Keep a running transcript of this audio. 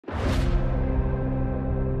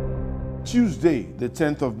Tuesday, the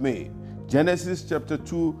 10th of May, Genesis chapter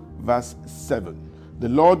 2, verse 7. The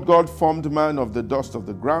Lord God formed man of the dust of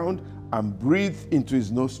the ground and breathed into his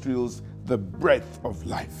nostrils the breath of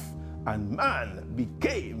life, and man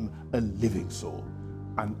became a living soul.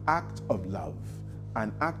 An act of love,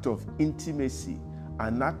 an act of intimacy,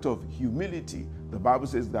 an act of humility. The Bible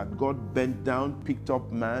says that God bent down, picked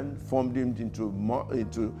up man, formed him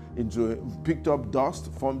picked up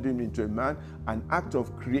dust, formed him into a man, an act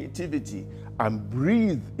of creativity, and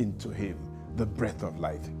breathed into him the breath of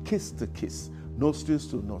life, kiss to kiss, nostrils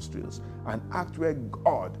to nostrils, an act where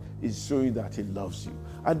God is showing that he loves you.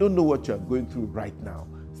 I don't know what you're going through right now,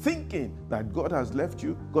 thinking that God has left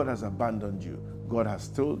you, God has abandoned you. God has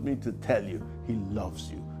told me to tell you he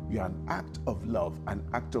loves you. You're an act of love, an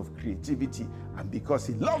act of creativity, and because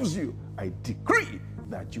he loves you, I decree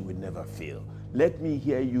that you will never fail. Let me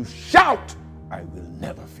hear you shout, I will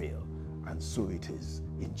never fail. And so it is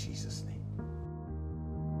in Jesus' name.